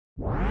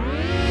Hey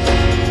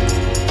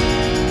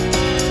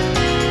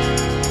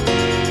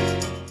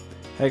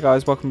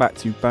guys, welcome back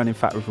to Burning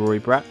Fat with Rory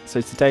Bratt.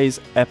 So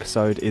today's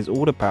episode is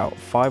all about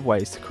 5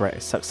 ways to create a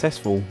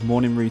successful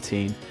morning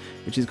routine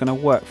which is going to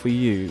work for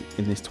you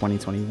in this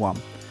 2021.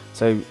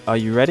 So are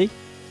you ready?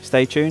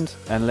 Stay tuned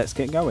and let's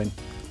get going.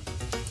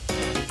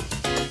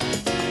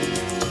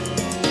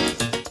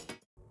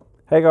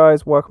 Hey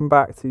guys, welcome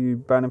back to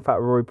Burning Fat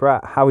with Rory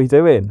Bratt. How are we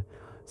doing?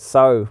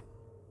 So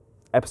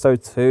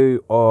episode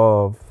 2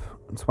 of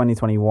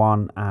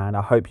 2021, and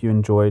I hope you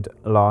enjoyed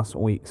last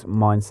week's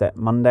Mindset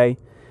Monday.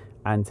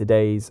 And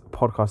today's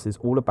podcast is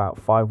all about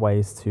 5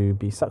 ways to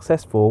be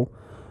successful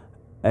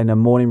in a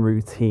morning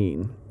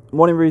routine.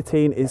 Morning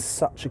routine is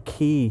such a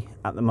key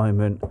at the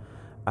moment.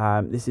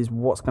 This is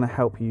what's going to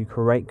help you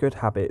create good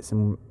habits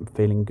and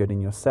feeling good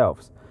in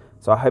yourselves.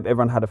 So I hope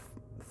everyone had a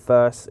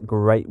first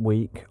great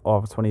week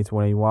of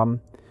 2021.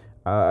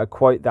 A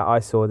quote that I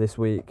saw this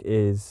week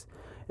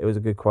it was a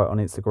good quote on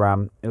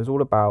Instagram. It was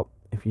all about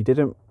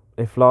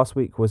if last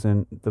week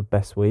wasn't the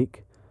best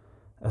week,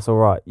 that's all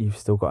right. You've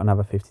still got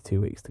another 52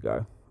 weeks to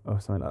go,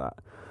 or something like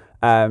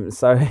that.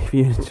 So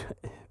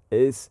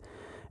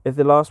if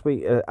the last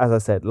week, as I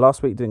said,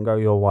 last week didn't go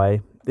your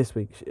way, this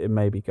week it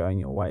may be going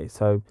your way.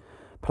 So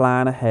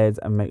plan ahead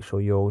and make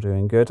sure you're all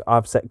doing good.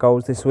 I've set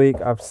goals this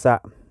week. I've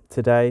sat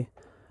today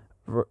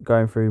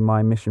going through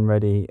my Mission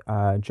Ready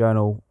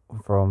journal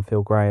from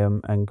Phil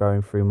Graham and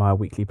going through my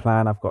weekly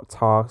plan. I've got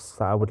tasks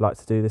that I would like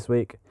to do this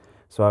week.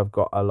 So I've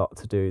got a lot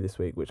to do this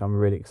week, which I'm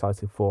really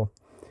excited for.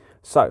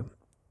 So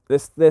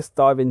Let's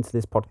dive into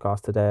this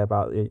podcast today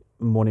about the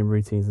morning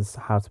routines and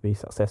how to be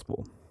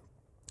successful.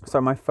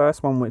 So my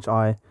first one, which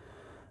I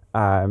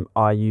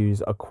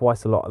use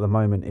quite a lot at the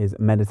moment, is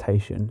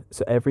meditation.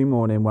 So every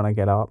morning when I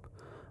get up,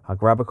 I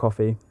grab a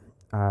coffee,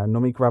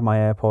 normally grab my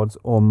AirPods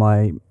or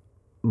my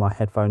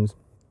headphones,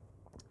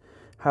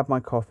 have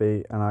my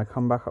coffee, and I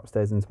come back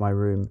upstairs into my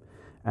room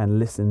and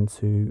listen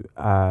to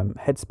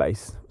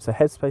Headspace. So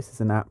Headspace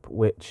is an app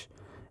which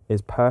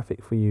is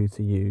perfect for you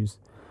to use.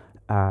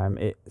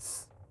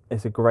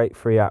 It's a great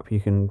free app.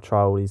 You can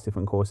try all these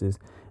different courses,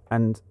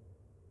 and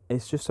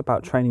it's just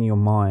about training your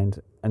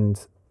mind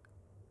and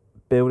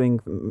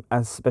building,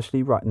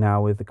 especially right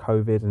now with the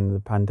COVID and the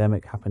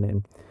pandemic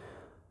happening.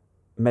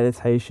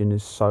 Meditation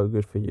is so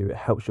good for you. It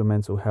helps your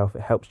mental health.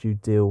 It helps you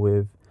deal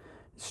with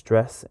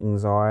stress,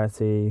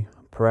 anxiety,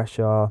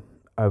 pressure,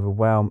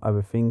 overwhelm,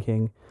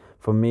 overthinking.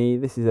 For me,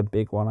 this is a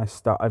big one.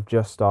 I've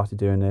just started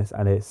doing this,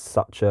 and it's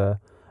such a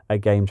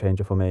game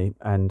changer for me,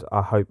 and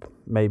I hope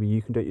maybe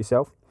you can do it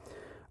yourself.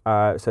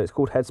 So it's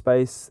called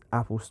Headspace,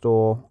 Apple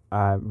Store,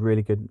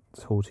 really good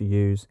tool to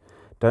use.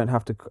 Don't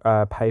have to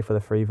pay for the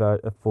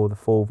for the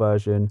full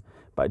version,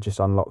 but it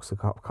just unlocks a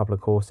couple of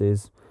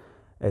courses.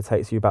 It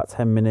takes you about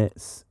 10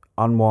 minutes,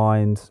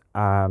 unwind.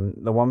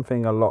 The one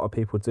thing a lot of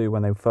people do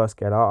when they first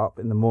get up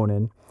in the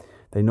morning,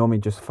 they normally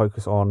just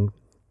focus on,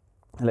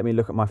 let me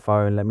look at my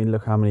phone, let me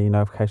look how many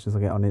notifications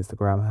I get on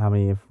Instagram, how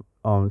many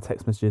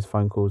text messages,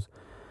 phone calls.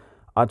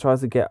 I try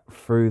to get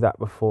through that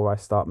before I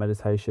start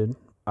meditation.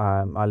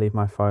 I leave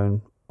my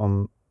phone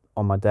on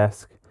my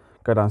desk,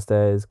 go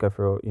downstairs, go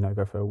for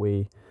a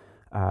wee,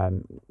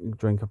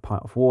 drink a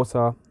pint of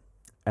water,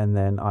 and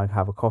then I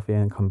have a coffee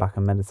and come back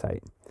and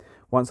meditate.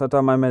 Once I've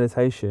done my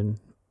meditation,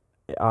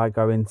 I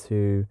go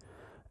into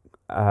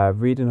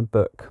reading a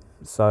book.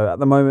 So at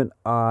the moment,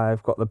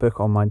 I've got the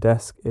book on my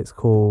desk. It's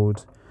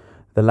called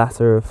The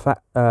Ladder of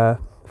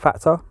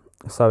Factor.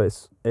 So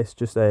it's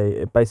just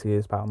basically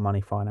it's about money,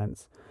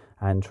 finance,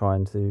 and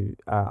trying to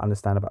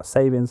understand about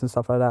savings and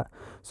stuff like that.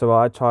 So what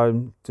I try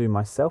and do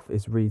myself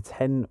is read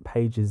 10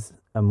 pages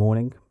a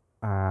morning,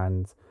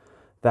 and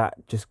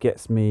that just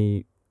gets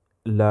me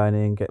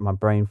learning, get my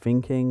brain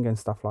thinking and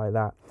stuff like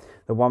that.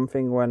 The one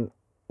thing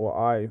what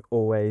I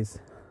always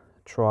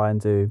try and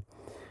do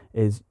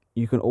is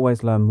you can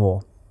always learn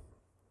more.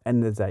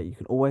 End of the day, you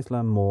can always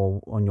learn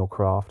more on your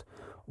craft,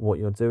 what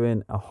you're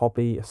doing, a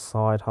hobby, a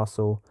side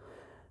hustle,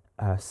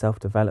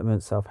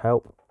 self-development,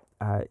 self-help.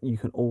 You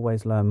can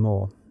always learn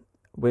more.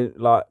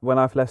 When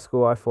I've left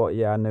school, I thought,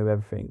 I knew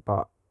everything,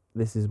 but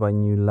this is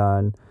when you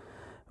learn.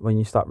 When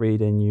you start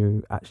reading,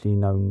 you actually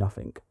know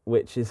nothing,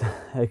 which is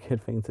a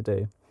good thing to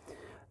do.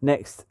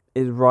 Next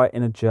is write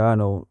in a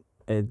journal.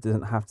 It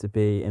doesn't have to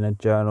be in a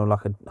journal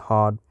like a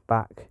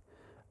hardback,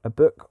 a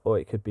book, or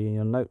it could be in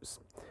your notes.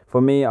 For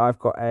me, I've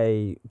got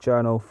a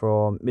journal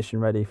from Mission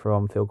Ready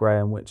from Phil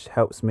Graham, which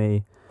helps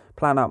me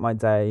plan out my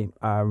day.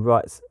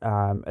 Writes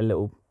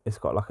it's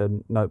got like a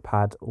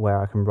notepad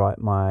where I can write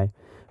my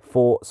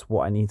thoughts,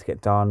 what I need to get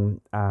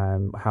done,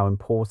 how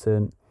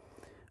important,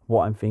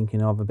 what I'm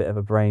thinking of, a bit of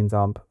a brain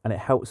dump, and it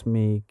helps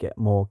me get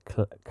more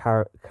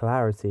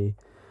clarity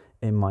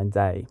in my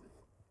day.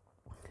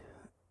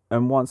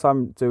 And once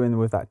I'm doing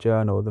with that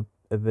journal,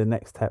 the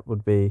next step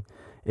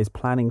is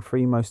planning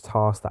 3 most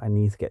tasks that I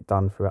need to get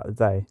done throughout the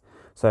day.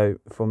 So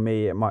for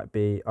me, it might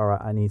be, all right,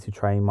 I need to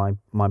train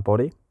my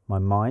body, my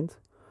mind.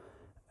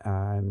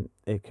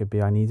 It could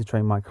be I need to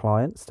train my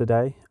clients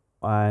today,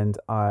 and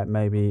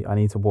maybe I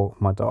need to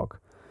walk my dog.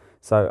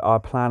 So I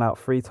plan out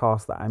 3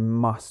 tasks that I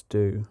must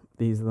do.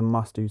 These are the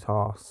must do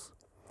tasks.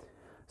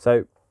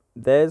 So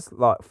there's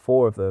like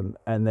 4 of them,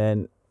 and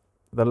then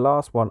the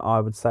last one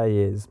I would say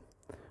is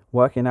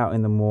working out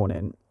in the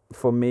morning.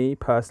 For me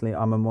personally,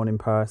 I'm a morning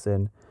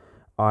person.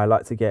 I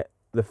like to get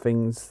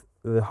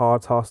the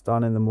hard tasks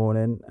done in the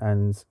morning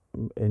and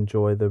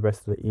enjoy the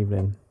rest of the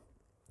evening.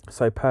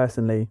 So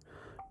personally,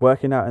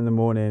 working out in the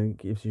morning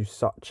gives you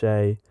such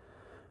a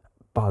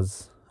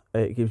buzz.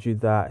 It gives you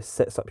that, it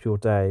sets up your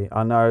day.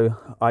 I know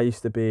I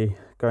used to be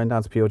going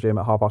down to Pure Gym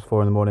at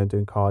 4:30 in the morning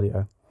doing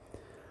cardio.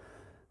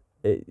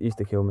 It used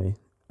to kill me.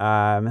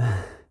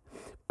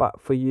 But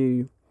for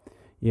you,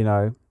 you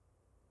know,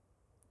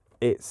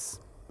 it's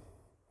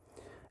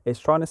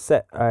trying to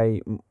set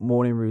a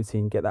morning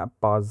routine, get that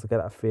buzz, get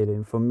that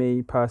feeling. For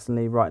me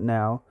personally, right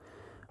now,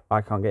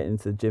 I can't get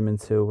into the gym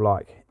until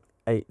like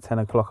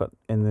 8-10 o'clock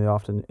in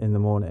the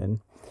morning.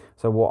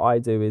 So what I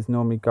do is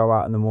normally go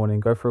out in the morning,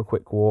 go for a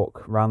quick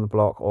walk around the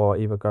block, or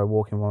either go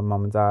walking with my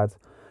mum and dad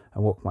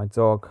and walk my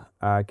dog,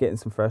 getting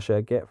some fresh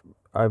air, get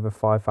over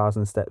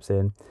 5,000 steps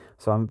in.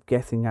 So I'm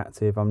getting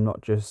active. I'm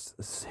not just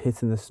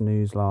hitting the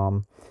snooze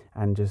alarm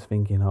and just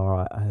thinking, all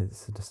right,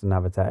 it's just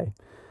another day.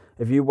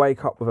 If you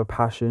wake up with a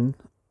passion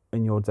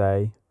in your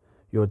day,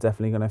 you're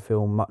definitely going to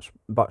feel much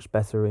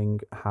better in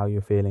how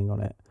you're feeling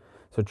on it.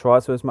 So try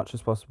to, as much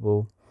as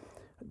possible,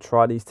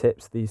 try these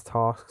tips, these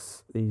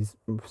tasks, these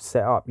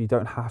set up. You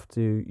don't have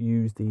to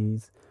use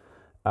these.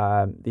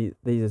 These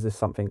are just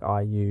something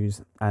I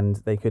use, and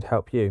they could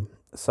help you.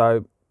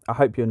 So I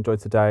hope you enjoyed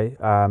today.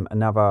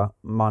 Another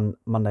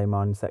Monday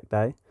Mindset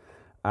Day.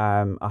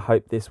 I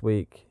hope this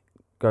week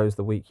goes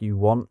the week you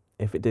want.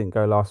 If it didn't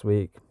go last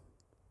week,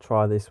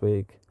 try this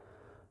week,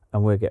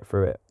 and we'll get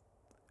through it.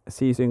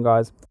 See you soon,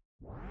 guys.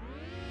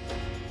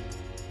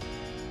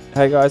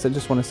 Hey guys, I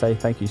just want to say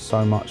thank you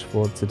so much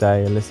for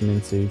today and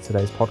listening to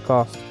today's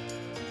podcast.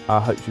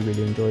 I hope you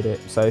really enjoyed it.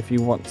 So if you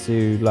want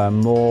to learn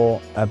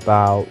more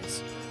about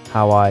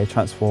how I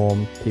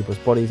transform people's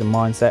bodies and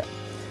mindset,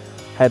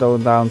 head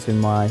on down to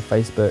my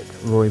Facebook,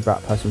 Rory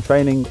Bratt Personal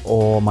Training,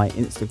 or my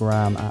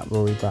Instagram at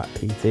Rory Bratt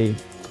PT,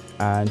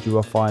 and you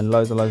will find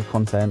loads of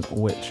content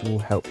which will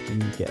help you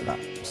get that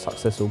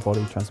successful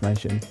body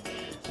transformation.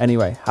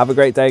 Anyway, have a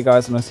great day,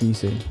 guys, and I'll see you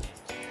soon.